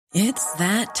It's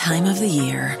that time of the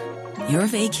year. Your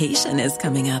vacation is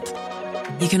coming up.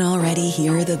 You can already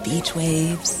hear the beach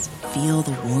waves, feel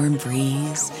the warm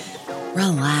breeze,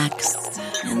 relax,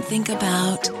 and think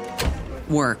about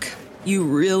work. You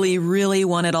really, really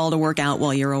want it all to work out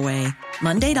while you're away.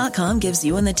 Monday.com gives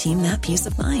you and the team that peace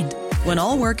of mind. When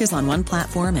all work is on one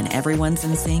platform and everyone's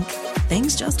in sync,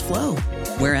 things just flow.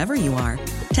 Wherever you are,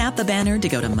 tap the banner to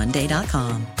go to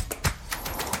Monday.com.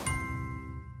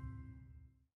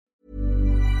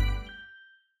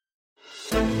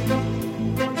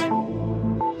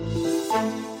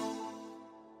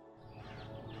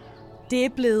 Det er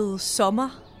blevet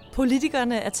sommer.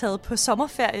 Politikerne er taget på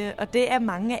sommerferie, og det er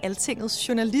mange af Altingets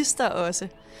journalister også.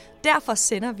 Derfor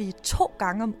sender vi 2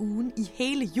 gange om ugen i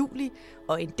hele juli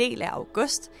og en del af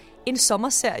august en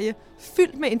sommerserie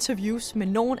fyldt med interviews med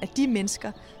nogle af de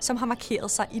mennesker, som har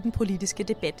markeret sig i den politiske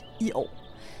debat i år.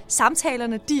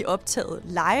 Samtalerne de er optaget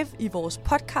live i vores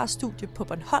podcaststudie på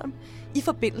Bornholm i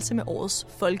forbindelse med årets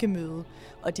folkemøde,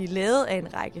 og de er lavet af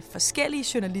en række forskellige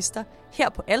journalister her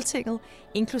på Altinget,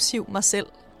 inklusiv mig selv,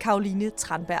 Caroline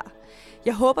Tranberg.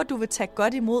 Jeg håber, du vil tage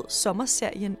godt imod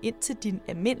sommerserien, indtil din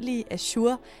almindelige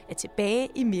Azure er tilbage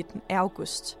i midten af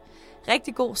august.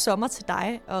 Rigtig god sommer til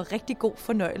dig, og rigtig god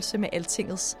fornøjelse med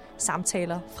Altingets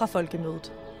samtaler fra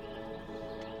folkemødet.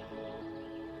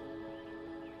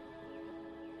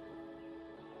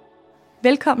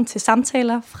 Velkommen til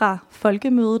samtaler fra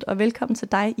folkemødet, og velkommen til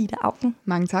dig, Ida Auken.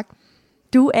 Mange tak.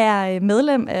 Du er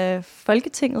medlem af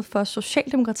Folketinget for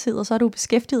Socialdemokratiet, og så har du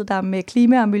beskæftiget dig med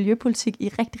klima- og miljøpolitik i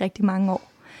rigtig, rigtig mange år.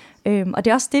 Og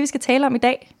det er også det, vi skal tale om i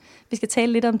dag. Vi skal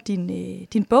tale lidt om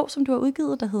din bog, som du har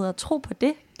udgivet, der hedder Tro på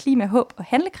det, klima, håb og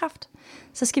handlekraft.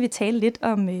 Så skal vi tale lidt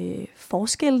om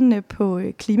forskellene på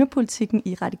klimapolitikken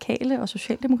i Radikale og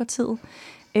Socialdemokratiet,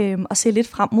 og se lidt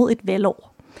frem mod et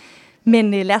valgår.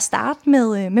 Men lad os starte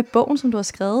med bogen, som du har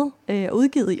skrevet og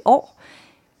udgivet i år.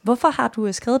 Hvorfor har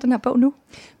du skrevet den her bog nu?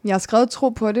 Jeg har skrevet Tro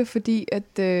på det, fordi at,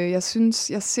 jeg synes,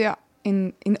 jeg ser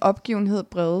en opgivenhed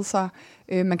brede sig.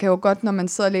 Man kan jo godt, når man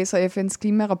sidder og læser FN's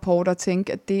klimarapporter,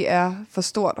 tænke, at det er for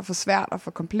stort og for svært og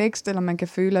for komplekst, eller man kan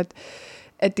føle,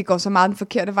 at det går så meget den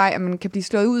forkerte vej, at man kan blive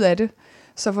slået ud af det.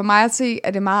 Så for mig at se,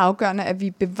 er det meget afgørende, at vi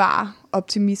bevarer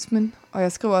optimismen. Og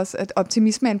jeg skriver også, at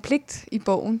optimisme er en pligt i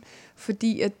bogen,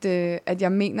 fordi at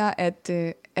jeg mener,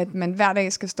 at man hver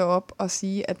dag skal stå op og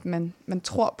sige, at man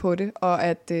tror på det, og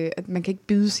at man kan ikke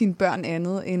byde sine børn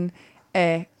andet end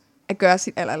at gøre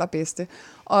sit allerbedste.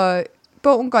 Og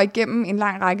bogen går igennem en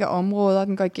lang række områder.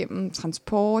 Den går igennem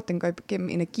transport, den går igennem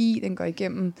energi, den går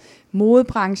igennem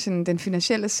modebranchen, den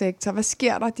finansielle sektor. Hvad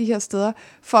sker der de her steder,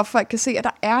 for at folk kan se, at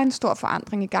der er en stor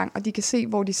forandring i gang, og de kan se,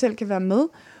 hvor de selv kan være med.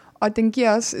 Og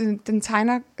den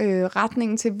tegner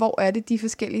retningen til, hvor er det, de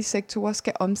forskellige sektorer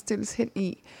skal omstilles hen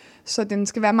i. Så den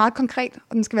skal være meget konkret,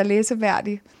 og den skal være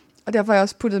læseværdig. Og derfor har jeg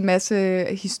også puttet en masse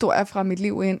historier fra mit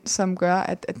liv ind, som gør,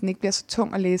 at den ikke bliver så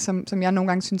tung at læse, som jeg nogle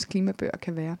gange synes, klimabøger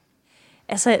kan være.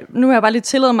 Altså, nu har jeg bare lige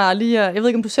tilladet mig lige, jeg ved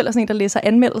ikke, om du selv er sådan en, der læser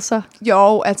anmeldelser?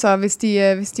 Jo, altså, hvis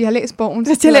de har læst bogen,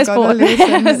 så er det godt at læse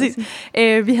anmeldelsen.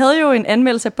 Vi havde jo en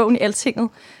anmeldelse af bogen i Altinget,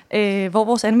 hvor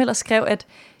vores anmelder skrev, at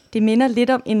det minder lidt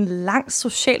om en lang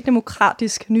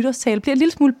socialdemokratisk nytårstale. Det bliver en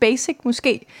lille smule basic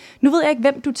måske. Nu ved jeg ikke,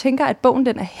 hvem du tænker, at bogen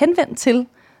den er henvendt til,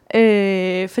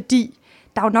 fordi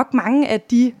der er jo nok mange af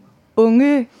de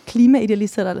unge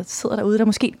klimaidealister, der sidder derude, der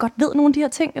måske godt ved nogle af de her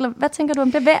ting, eller hvad tænker du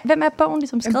om det? Hvem er bogen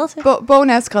ligesom skrevet til? Bogen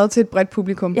er skrevet til et bredt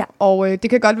publikum, ja. Og det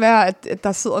kan godt være, at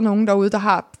der sidder nogen derude, der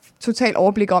har totalt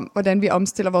overblik om, hvordan vi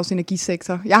omstiller vores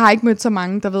energisektor. Jeg har ikke mødt så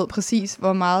mange, der ved præcis,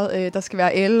 hvor meget der skal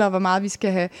være el, og hvor meget vi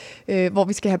skal have, hvor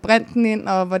vi skal have brinten ind,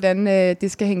 og hvordan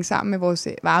det skal hænge sammen med vores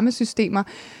varmesystemer.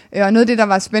 Og noget af det, der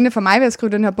var spændende for mig ved at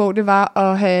skrive den her bog, det var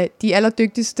at have de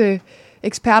allerdygtigste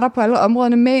eksperter på alle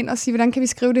områderne med ind og sige, hvordan kan vi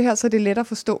skrive det her, så det er lettere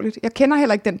forståeligt. Jeg kender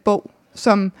heller ikke den bog,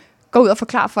 som går ud og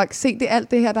forklarer folk, se, det er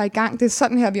alt det her, der er i gang. Det er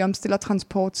sådan her, vi omstiller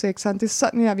transportsektoren. Det er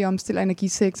sådan her, vi omstiller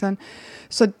energisektoren.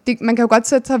 Så man kan jo godt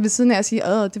sætte sig ved siden af og sige,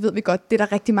 det ved vi godt. Det er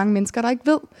der rigtig mange mennesker, der ikke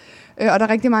ved. Og der er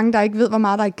rigtig mange, der ikke ved, hvor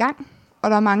meget der er i gang. Og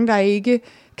der er mange, der ikke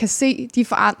kan se de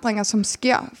forandringer, som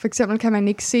sker. For eksempel kan man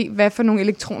ikke se, hvad for nogle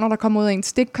elektroner, der kommer ud af en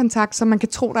stikkontakt, så man kan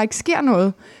tro, der ikke sker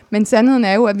noget. Men sandheden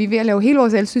er jo, at vi er ved at lave hele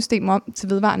vores elsystem om til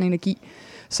vedvarende energi.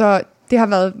 Så det har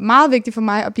været meget vigtigt for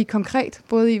mig at blive konkret,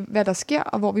 både i hvad der sker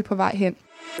og hvor vi er på vej hen.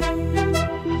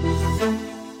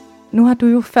 Nu har du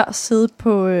jo før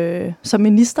siddet som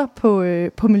minister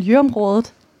på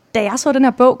miljøområdet. Da jeg så den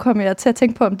her bog, kom jeg til at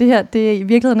tænke på, om det her det er i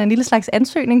virkeligheden en lille slags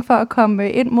ansøgning for at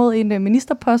komme ind mod en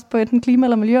ministerpost på enten klima-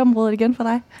 eller miljøområdet igen for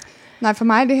dig? Nej, for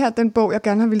mig er det her den bog, jeg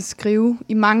gerne har ville skrive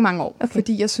i mange, mange år. Okay.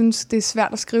 Fordi jeg synes, det er svært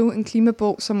at skrive en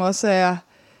klimabog, som også er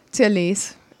til at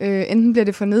læse. Enten bliver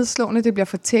det for nedslående, det bliver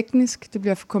for teknisk, det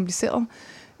bliver for kompliceret,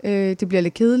 det bliver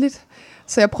lidt kedeligt.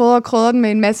 Så jeg prøvede at krydre den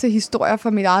med en masse historier fra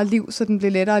mit eget liv, så den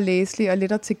blev lettere læselig og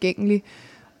lettere tilgængelig.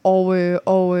 Og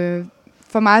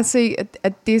for mig at se,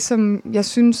 at det som jeg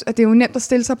synes, at det er jo nemt at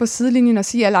stille sig på sidelinjen og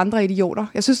sige, at alle andre er idioter.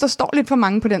 Jeg synes, der står lidt for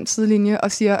mange på den sidelinje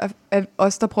og siger, at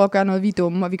os, der prøver at gøre noget, vi er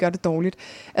dumme, og vi gør det dårligt.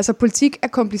 Altså, politik er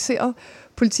kompliceret.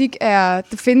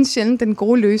 Det findes sjældent den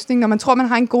gode løsning. Når man tror, man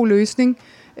har en god løsning,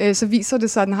 så viser det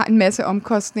sig, at den har en masse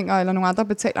omkostninger, eller nogle andre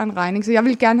betaler en regning. Så jeg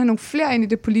vil gerne have nogle flere ind i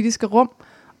det politiske rum,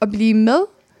 og blive med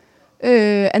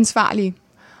ansvarlige.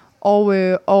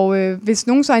 Og hvis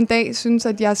nogen så en dag synes,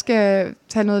 at jeg skal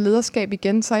tage noget lederskab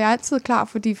igen, så er jeg altid klar,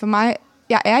 fordi for mig,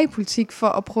 jeg er i politik for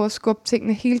at prøve at skubbe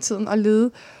tingene hele tiden og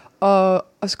lede og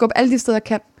skubbe alle de steder, jeg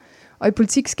kan. Og i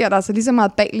politik sker der altså lige så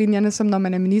meget bag linjerne, som når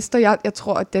man er minister. Jeg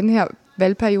tror, at den her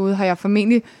valgperiode har jeg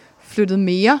formentlig flyttet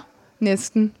mere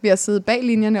næsten ved at sidde bag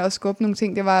linjerne og skubbe nogle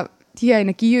ting. Det var de her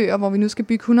energiøer, hvor vi nu skal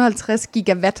bygge 150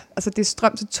 gigawatt. Altså det er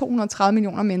strøm til 230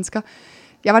 millioner mennesker.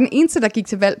 Jeg var den eneste, der gik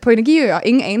til valg på energiøer.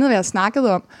 Ingen anede, hvad jeg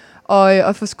snakkede om.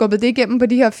 Og få skubbet det igennem på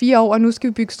de her 4 år, og nu skal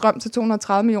vi bygge strøm til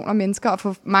 230 millioner mennesker, og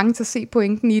få mange til at se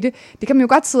pointen i det. Det kan man jo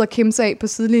godt sidde og kæmpe sig af på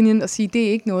sidelinjen og sige, det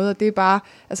er ikke noget, og det er bare...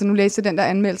 Altså nu læste jeg den der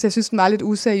anmeldelse, jeg synes, den var lidt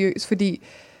useriøs, fordi...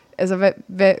 Altså,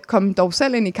 hvad kom dog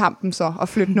selv ind i kampen så, og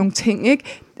flytte nogle ting, ikke?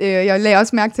 Jeg lagde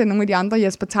også mærke til, at nogle af de andre,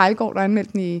 Jesper Teilgaard, der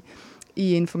anmeldte den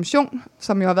i Information,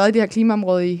 som jo har været i det her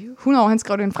klimaområde i 100 år, han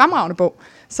skrev det en fremragende bog.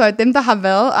 Så dem, der har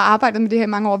været og arbejdet med det her i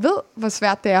mange år, ved, hvor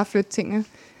svært det er at flytte tingene.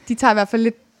 De tager i hvert fald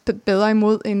lidt bedre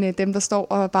imod, end dem, der står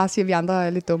og bare siger, at vi andre er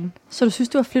lidt dumme. Så du synes,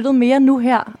 du har flyttet mere nu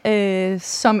her,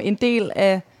 som en del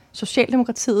af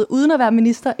Socialdemokratiet, uden at være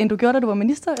minister, end du gjorde, da du var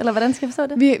minister? Eller hvordan skal jeg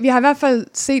forstå det? Vi har i hvert fald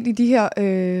set i de her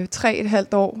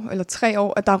 3,5 år, eller 3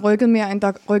 år, at der er rykket mere, end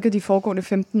der rykkede de foregående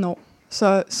 15 år.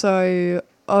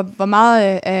 Og hvor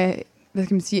meget af hvad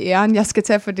skal man sige, æren, jeg skal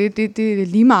tage for det er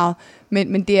lige meget.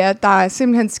 Men der er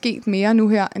simpelthen sket mere nu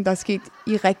her, end der er sket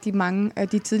i rigtig mange af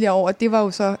de tidligere år. Og det var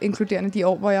jo så inkluderende de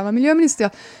år, hvor jeg var miljøminister.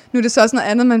 Nu er det så også noget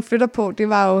andet, man flytter på. Det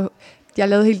var jo, jeg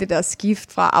lavede hele det der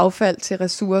skift fra affald til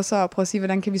ressourcer, og prøve at sige,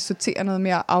 hvordan kan vi sortere noget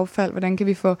mere affald, hvordan kan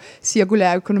vi få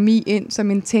cirkulær økonomi ind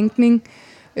som en tænkning.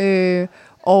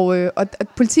 Og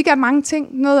politik er mange ting.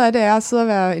 Noget af det er at sidde og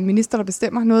være en minister, der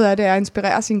bestemmer. Noget af det er at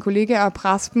inspirere sine kollegaer og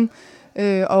presse dem.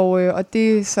 Og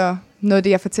det er så noget af det,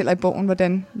 jeg fortæller i bogen,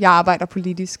 hvordan jeg arbejder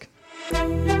politisk.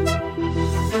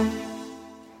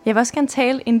 Jeg vil også gerne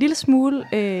tale en lille smule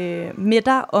med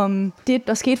dig om det,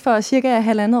 der skete for cirka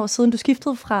 1,5 år siden. Du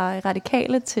skiftede fra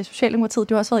Radikale til Socialdemokratiet.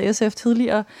 Du har også været i SF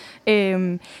tidligere.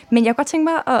 Men jeg kunne godt tænke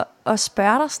mig at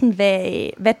spørge dig, sådan,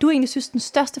 hvad du egentlig synes den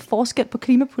største forskel på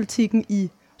klimapolitikken i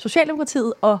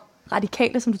Socialdemokratiet og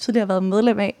Radikale, som du tidligere har været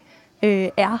medlem af,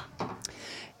 er?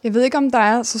 Jeg ved ikke, om der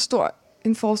er så stor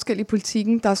en forskel i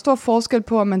politikken. Der er stor forskel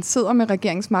på, om man sidder med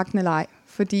regeringsmagten eller ej.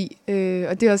 Fordi,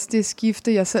 og det er også det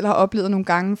skifte, jeg selv har oplevet nogle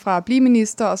gange fra at blive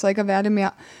minister, og så ikke at være det mere,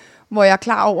 hvor jeg er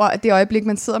klar over, at det øjeblik,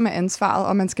 man sidder med ansvaret,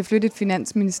 og man skal flytte et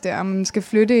finansministerium, man skal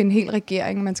flytte en hel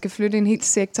regering, man skal flytte en hel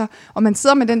sektor, og man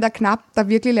sidder med den der knap, der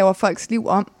virkelig laver folks liv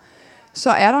om, så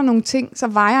er der nogle ting, så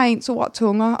vejer ens ord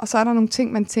tungere, og så er der nogle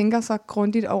ting, man tænker sig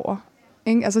grundigt over.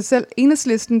 Ikke? Altså selv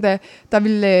Enhedslisten, der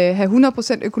ville have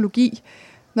 100% økologi,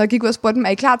 når jeg gik ud og spurgte dem, er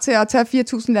I klar til at tage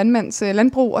 4.000 landmænds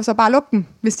landbrug, og så bare lukke dem,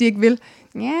 hvis de ikke vil?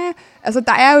 Ja, altså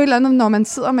der er jo et eller andet, når man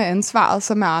sidder med ansvaret,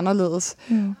 som er anderledes.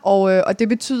 Mm. Og det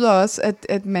betyder også,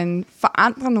 at man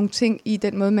forandrer nogle ting i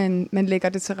den måde, man lægger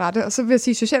det til rette. Og så vil jeg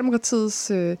sige, at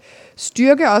Socialdemokratiets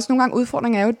styrke, og også nogle gange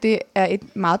udfordring, er jo, at det er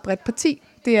et meget bredt parti.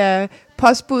 Det er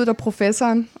postbuddet og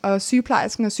professoren og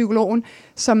sygeplejersken og psykologen,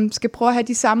 som skal prøve at have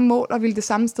de samme mål og ville det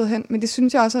samme sted hen. Men det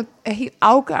synes jeg også er helt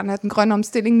afgørende, at den grønne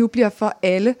omstilling nu bliver for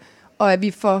alle, og at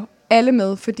vi får alle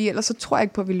med, fordi ellers så tror jeg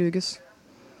ikke på, at vi lykkes.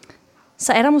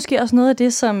 Så er der måske også noget af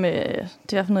det, som det er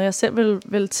i hvert fald noget, jeg selv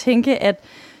vil tænke, at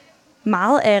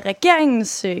meget af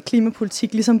regeringens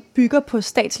klimapolitik ligesom bygger på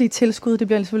statslige tilskud. Det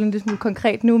bliver selvfølgelig lidt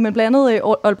konkret nu, men blandt andet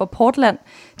Aalborg Portland,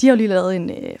 de har jo lige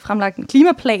lavet fremlagt en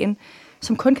klimaplan,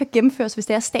 som kun kan gennemføres, hvis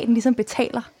det er, at staten ligesom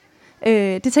betaler.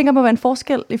 Det tænker må være en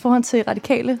forskel i forhold til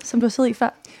Radikale, som du har siddet i før.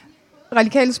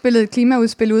 Radikale spillede et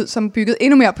klimaudspil ud, som byggede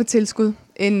endnu mere på tilskud,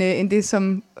 end det,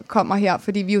 som kommer her.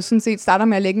 Fordi vi jo sådan set starter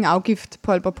med at lægge en afgift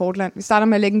på Aalborg Portland. Vi starter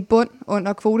med at lægge en bund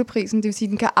under kvoteprisen, det vil sige, at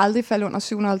den kan aldrig falde under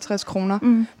 750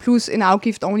 kroner, plus en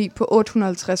afgift oveni på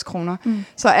 850 kroner.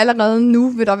 Så allerede nu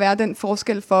vil der være den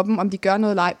forskel for dem, om de gør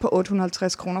noget leg på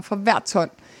 850 kroner for hver ton.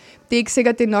 Det er ikke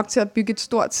sikkert, det er nok til at bygge et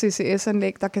stort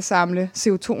CCS-anlæg, der kan samle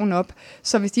CO2'en op.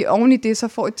 Så hvis de oven i det så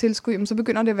får et tilskud, så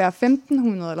begynder det at være 1.500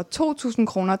 eller 2.000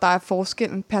 kroner, der er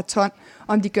forskellen per ton,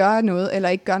 om de gør noget eller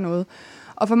ikke gør noget.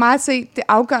 Og for mig at se, det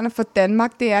afgørende for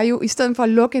Danmark, det er jo, i stedet for at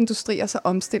lukke industrier, så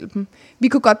omstille dem. Vi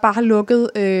kunne godt bare have lukket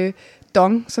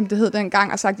DONG, som det hed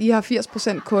dengang, og sagt, I har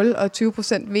 80% kul og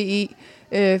 20% VE.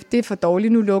 Det er for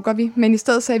dårligt, nu lukker vi. Men i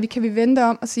stedet sagde vi, kan vi vente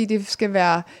om og sige, at det skal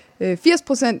være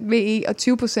 80% VE og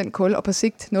 20% kul, og på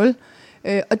sigt 0.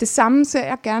 Og det samme ser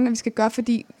jeg gerne, at vi skal gøre,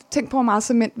 fordi tænk på, hvor meget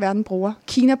cement verden bruger.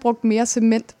 Kina brugte mere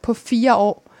cement på 4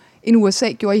 år, end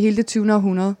USA gjorde i hele det 20.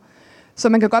 århundrede. Så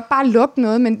man kan godt bare lukke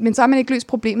noget, men så har man ikke løst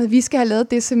problemet. Vi skal have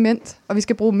lavet det cement, og vi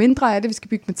skal bruge mindre af det. Vi skal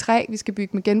bygge med træ, vi skal bygge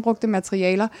med genbrugte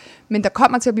materialer. Men der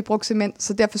kommer til at blive brugt cement,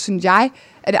 så derfor synes jeg,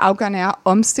 at det afgørende er at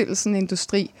omstille sådan en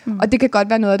industri. Og det kan godt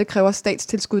være noget, der kræver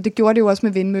statstilskud. Det gjorde det jo også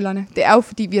med vindmøllerne. Det er jo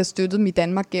fordi, vi har støttet dem i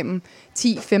Danmark gennem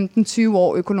 10, 15, 20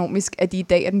 år økonomisk, at de i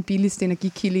dag er den billigste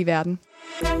energikilde i verden.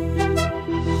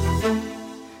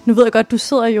 Nu ved jeg godt, du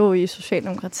sidder jo i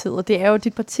Socialdemokratiet, og det er jo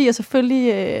dit parti, og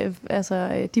selvfølgelig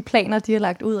de planer, de har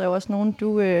lagt ud, er jo også nogle,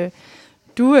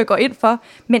 du går ind for.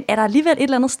 Men er der alligevel et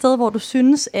eller andet sted, hvor du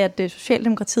synes, at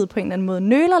Socialdemokratiet på en eller anden måde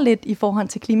nøler lidt i forhold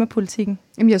til klimapolitikken?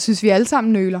 Jamen, jeg synes, vi alle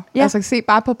sammen nøler. Ja. Altså, se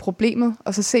bare på problemet,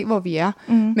 og så se, hvor vi er.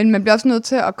 Men man bliver også nødt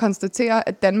til at konstatere,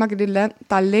 at Danmark er det land,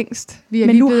 der er længst. Vi er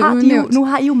men lige nu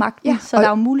har I jo magten, ja, så der er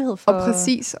jo mulighed for... Og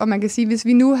præcis, og man kan sige, hvis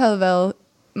vi nu havde været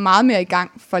meget mere i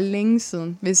gang for længe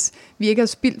siden, hvis vi ikke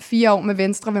havde spildt 4 år med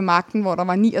Venstre ved magten, hvor der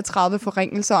var 39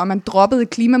 forringelser, og man droppede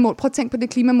klimamål. Prøv at tænke på det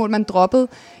klimamål, man droppede.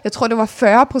 Jeg tror, det var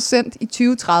 40% i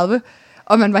 2030,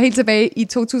 og man var helt tilbage i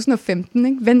 2015.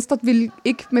 Ikke? Venstre ville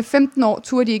ikke, med 15 år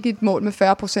turde de ikke et mål med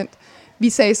 40%. Vi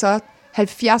sagde så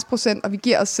 70%, og vi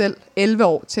giver os selv 11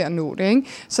 år til at nå det. Ikke?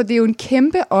 Så det er jo en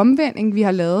kæmpe omvending, vi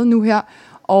har lavet nu her,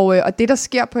 og det, der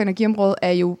sker på energiområdet,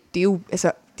 det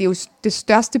er jo det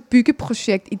største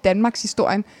byggeprojekt i Danmarks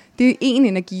historie. Det er én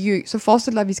energiø, så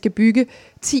forestil dig, at vi skal bygge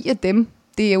 10 af dem.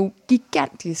 Det er jo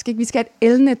gigantisk. Ikke? Vi skal have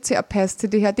et elnet til at passe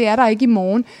til det her. Det er der ikke i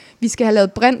morgen. Vi skal have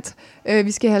lavet brint.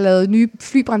 Vi skal have lavet nye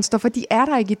flybrændstoffer. De er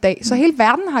der ikke i dag. Så hele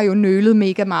verden har jo nølet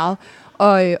mega meget.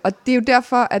 Og det er jo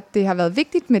derfor, at det har været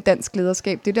vigtigt med dansk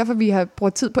lederskab. Det er derfor, vi har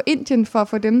brugt tid på Indien for at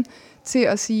få dem til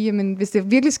at sige, at hvis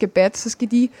det virkelig skal batte, så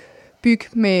skal de bygge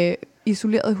med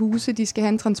isolerede huse, de skal have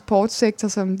en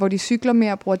transportsektor, hvor de cykler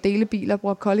mere, bruger delebiler,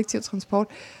 bruger kollektiv transport,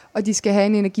 og de skal have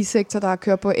en energisektor, der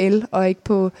kører på el og ikke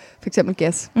på for eksempel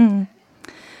gas.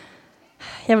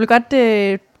 Jeg vil godt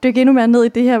dykke endnu mere ned i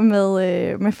det her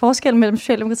med forskellen mellem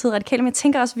Socialdemokratiet og Radikale, men jeg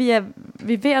tænker også, at vi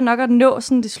er ved at nok at nå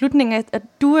sådan til slutningen, at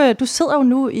du sidder jo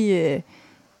nu i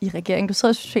regeringen, du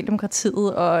sidder i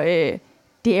Socialdemokratiet, og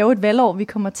det er jo et valgår, vi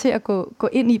kommer til at gå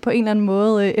ind i på en eller anden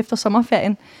måde efter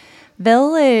sommerferien.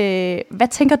 Hvad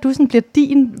tænker du sådan bliver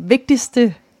din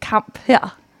vigtigste kamp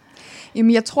her?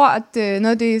 Jamen, jeg tror, at noget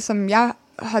af det, som jeg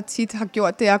tit har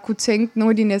gjort, det er at kunne tænke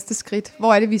nogle af de næste skridt.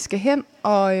 Hvor er det, vi skal hen?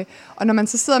 Og når man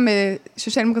så sidder med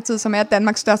Socialdemokratiet, som er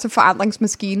Danmarks største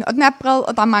forandringsmaskine, og den er bred,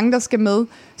 og der er mange, der skal med,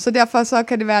 så derfor så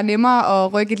kan det være nemmere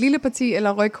at rykke et lille parti,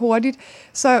 eller rykke hurtigt.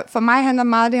 Så for mig handler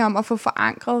meget det om at få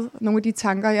forankret nogle af de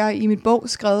tanker, jeg i mit bog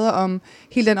skrevet om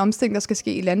hele den omstilling, der skal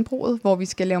ske i landbruget, hvor vi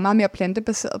skal lave meget mere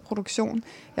plantebaseret produktion.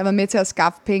 Jeg har været med til at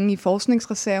skaffe penge i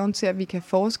forskningsreserven, til at vi kan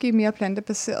forske i mere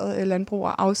plantebaseret landbrug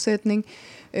og afsætning,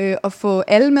 og få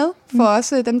alle med, for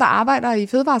også dem, der arbejder i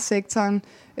fødevaresektoren,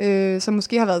 som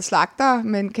måske har været slagtere,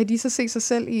 men kan de så se sig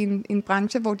selv i en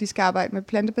branche, hvor de skal arbejde med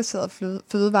plantebaseret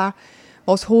fødevarer.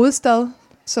 Vores hovedstad,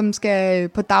 som skal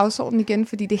på dagsordenen igen,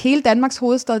 fordi det er hele Danmarks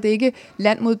hovedstad, det er ikke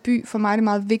land mod by. For mig er det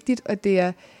meget vigtigt, at det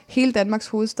er hele Danmarks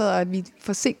hovedstad, og at vi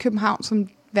får set København som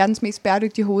verdens mest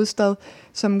bæredygtige hovedstad.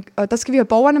 Og der skal vi have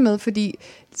borgerne med, fordi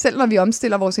selv når vi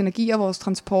omstiller vores energi og vores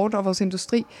transport og vores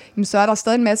industri, så er der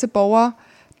stadig en masse borgere,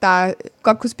 der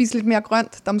godt kunne spise lidt mere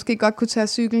grønt, der måske godt kunne tage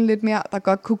cyklen lidt mere, der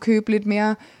godt kunne købe lidt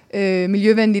mere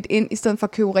miljøvenligt ind, i stedet for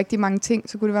at købe rigtig mange ting,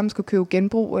 så kunne det være, at man skulle købe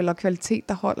genbrug eller kvalitet,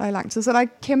 der holder i lang tid. Så der er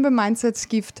et kæmpe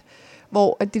mindset-skift,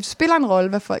 hvor at det spiller en rolle,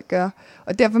 hvad folk gør.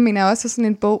 Og derfor mener jeg også, at sådan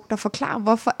en bog, der forklarer,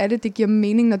 hvorfor er det giver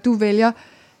mening, når du vælger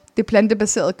det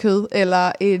plantebaserede kød,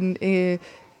 eller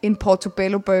en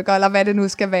portobello-burger, eller hvad det nu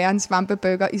skal være, en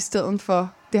svampeburger, i stedet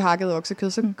for det hakkede oksekød,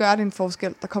 så gør det en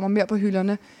forskel. Der kommer mere på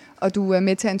hylderne, og du er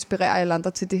med til at inspirere alle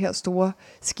andre til det her store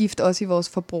skift, også i vores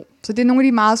forbrug. Så det er nogle af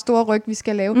de meget store ryg, vi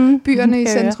skal lave. Byerne i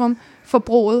centrum,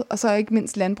 forbruget, og så ikke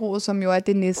mindst landbruget, som jo er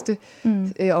det næste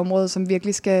område, som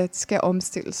virkelig skal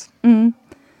omstilles.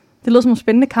 Det lyder som en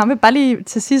spændende kampe. Bare lige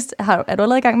til sidst, er du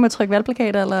allerede i gang med at trykke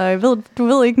valgplakater, eller du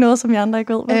ved ikke noget, som jeg andre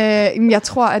ikke ved? Jeg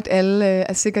tror, at alle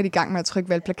er sikkert i gang med at trykke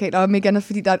valgplakater, og ikke andet,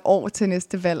 fordi der er et år til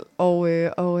næste valg,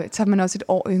 og tager man også et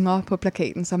år yngre på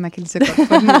plakaten, så man kan lige så godt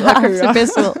få den ud at køre. Det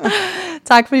bedste ud.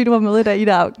 Tak fordi du var med i dag,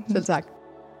 Ida Auken. Selv tak.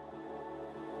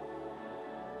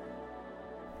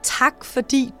 tak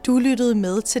fordi du lyttede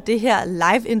med til det her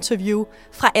live-interview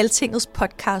fra Altingets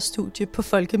podcaststudie på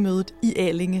Folkemødet i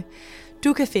Allinge.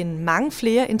 Du kan finde mange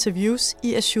flere interviews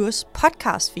i Azures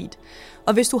podcast feed.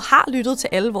 Og hvis du har lyttet til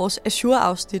alle vores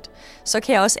Azure-afsnit, så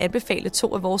kan jeg også anbefale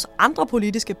 2 af vores andre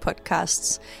politiske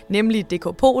podcasts, nemlig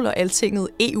DK Pol og Altinget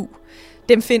EU.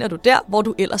 Dem finder du der, hvor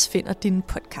du ellers finder dine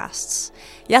podcasts.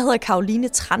 Jeg hedder Caroline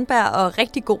Tranberg, og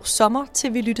rigtig god sommer,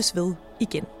 til vi lyttes ved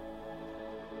igen.